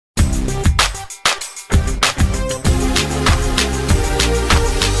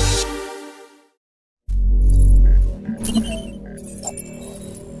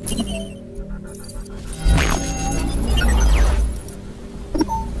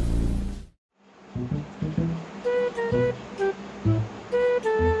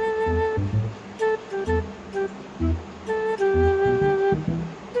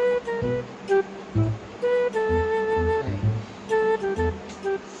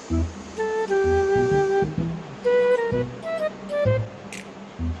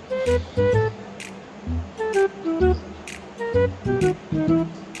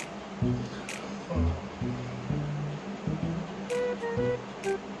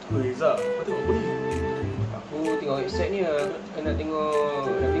Zak, kau tengok apa ni? Aku tengok website ni lah. Nak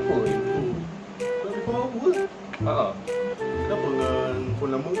tengok nak before ni. Kau nak before aku ke? Haa. Kenapa dengan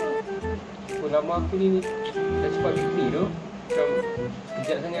phone lama kau? Phone lama aku ni dah cepat bateri tu. Macam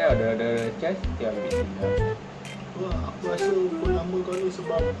kejap sangat lah. Dah charge, dia ambil bateri lah. Wah, aku rasa phone lama kau ni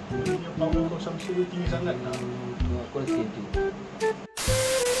sebab punya power consumption tu tinggi sangat lah. Aku rasa tu.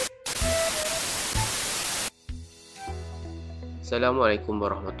 Assalamualaikum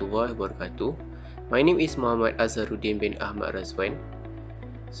warahmatullahi wabarakatuh. My name is Muhammad Azharuddin bin Ahmad Razwan.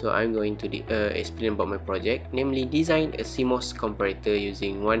 So I'm going to explain about my project, namely design a CMOS comparator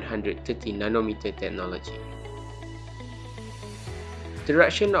using 130 nanometer technology.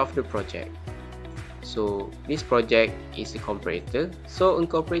 Introduction of the project. So this project is a comparator. So a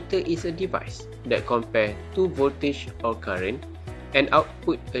comparator is a device that compare two voltage or current and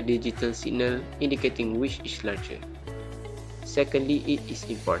output a digital signal indicating which is larger. Secondly, it is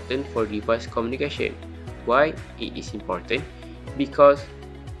important for device communication. Why it is important? Because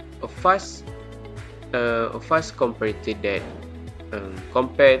a fast comparator that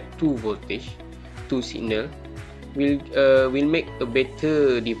compare two voltage, two signal will make a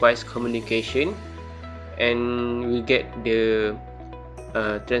better device communication and will get the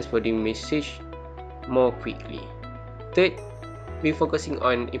transporting message more quickly. Third, we're focusing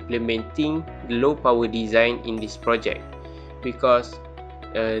on implementing the low power design in this project, because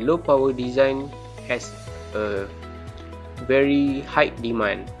low power design has a very high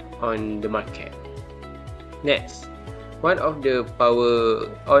demand on the market. Next, one of the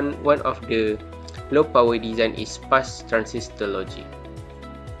low power design is pass transistor logic.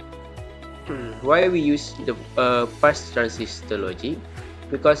 Why we use the pass transistor logic?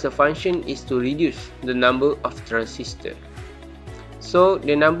 Because the function is to reduce the number of transistor. So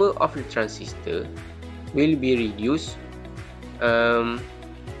the number of the transistor will be reduced to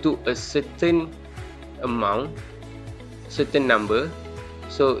a certain amount, certain number.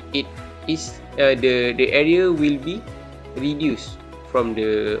 So it is the area will be reduced from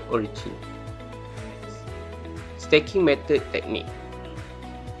the origin. Stacking method technique.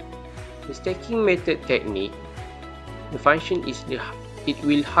 The stacking method technique, the function is it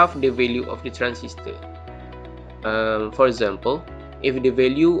will halve the value of the transistor. For example, if the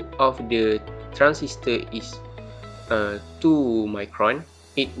value of the transistor is 2 micron,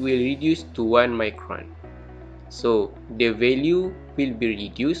 it will reduce to 1 micron. So the value will be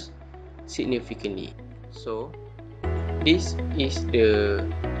reduced significantly. So this is the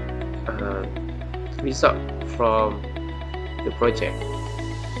result from the project.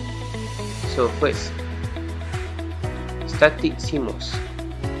 So first, static CMOS.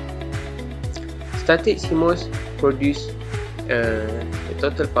 Static CMOS produce the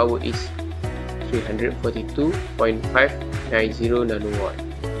total power is 342.590 nanowatt.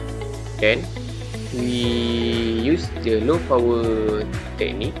 Then we use the low power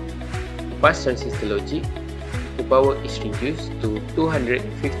technique, pass transistor logic. The power is reduced to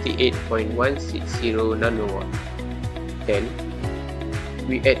 258.160 nanowatt. Then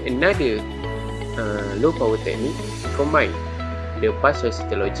we add another low power technique to combine the pass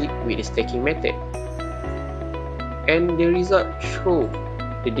transistor logic with the stacking method, and the result show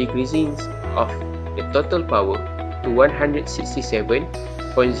the decreasing of the total power to 167.03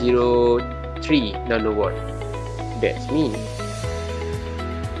 nanowatt. That means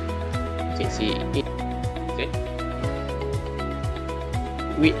you can see it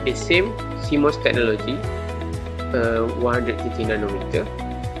with the same CMOS technology, 130 nanometer,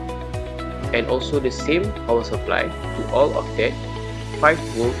 and also the same power supply to all of that, 5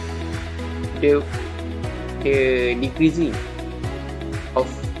 volt. The decreasing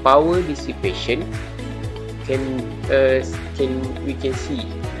of power dissipation we can see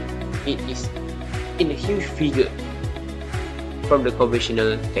it is in a huge figure from the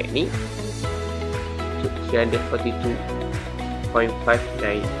conventional technique to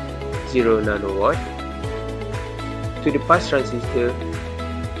 342.590 nanowatt to the pass transistor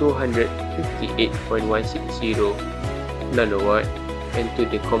 258.160 nanowatt, and to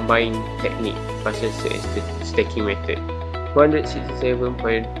the combined technique pass transistor and stacking method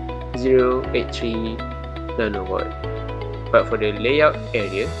 167.083 nanowatt. But for the layout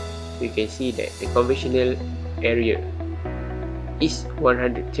area, we can see that the conventional area is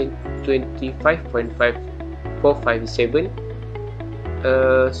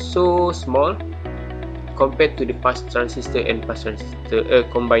 125.5457, so small compared to the pass transistor and pass transistor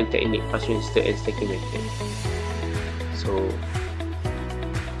combined technique, pass transistor and stacking method. So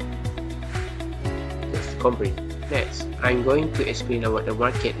let's compare. Next, I'm going to explain what the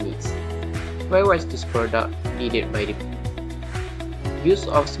market needs. Why was this product needed by the people? Use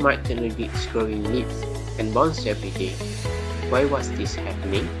of smart technology is growing leaps and bounds every day. Why was this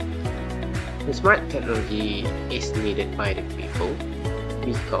happening? The smart technology is needed by the people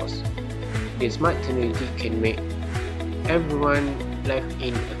because the smart technology can make everyone live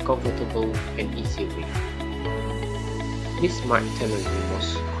in a comfortable and easy way. This smart technology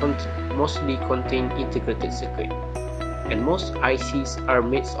mostly contain integrated circuit, and most ICs are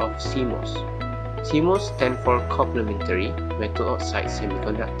made of CMOS. CMOS stand for complementary metal oxide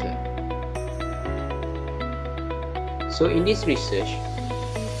semiconductor. So in this research,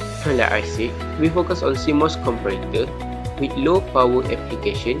 like I said, we focus on CMOS comparator with low power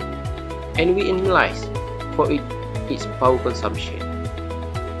application, and we analyze for its power consumption.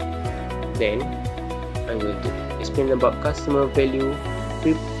 Then I'm going to explain about customer value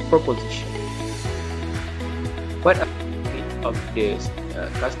proposition. What are the benefits of the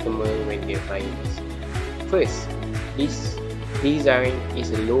customer when they buy this? First, this design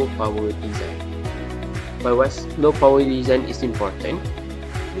is a low power design. Why was low power design is important?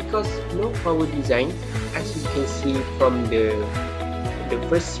 Because low power design, as you can see from the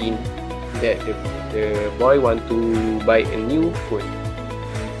first scene, that the boy want to buy a new phone.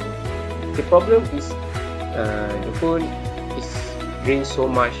 The problem is the phone is drain so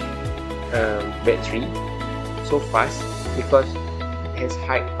much battery so fast because it has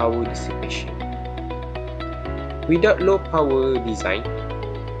high power dissipation. Without low power design,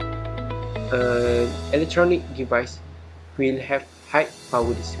 electronic device will have high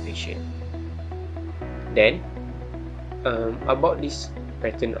power dissipation. Then about this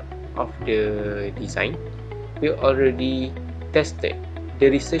pattern of the design, we already tested. The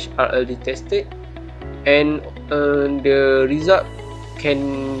research are already tested, and the result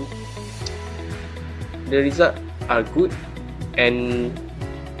are good and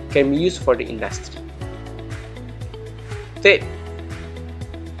can be used for the industry. Third,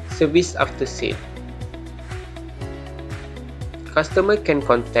 service after sale. Customer can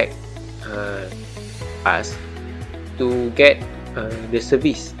contact us to get the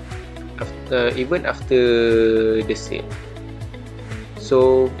service even after the sale,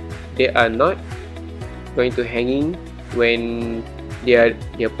 so they are not going to hanging when their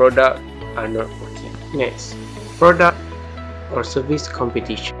product are not working. Next, product or service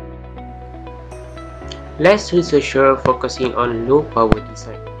competition. Less researcher focusing on low power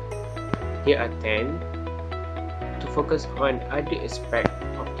design. They attend to focus on other aspects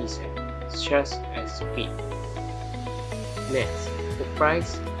of design, such as speed. Next, the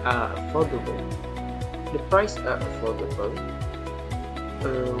price are affordable. The price are affordable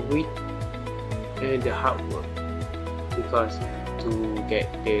with the hard work, because to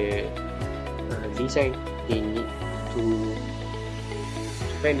get the design, they need to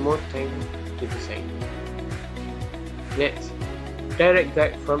spend more time to design. Next, direct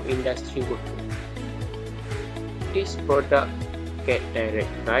guide from industry worker. This product get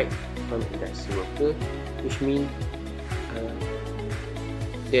direct guide from industry worker, which means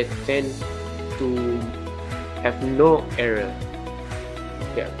they tend to have no error.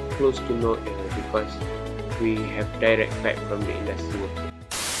 They are close to no error because we have direct guide from the industry worker.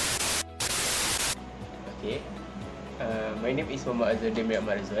 Okay, my name is Muhammad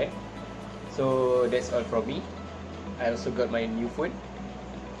Azharuddin. So that's all from me. I also got my new phone.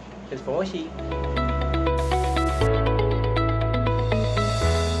 Thanks for watching.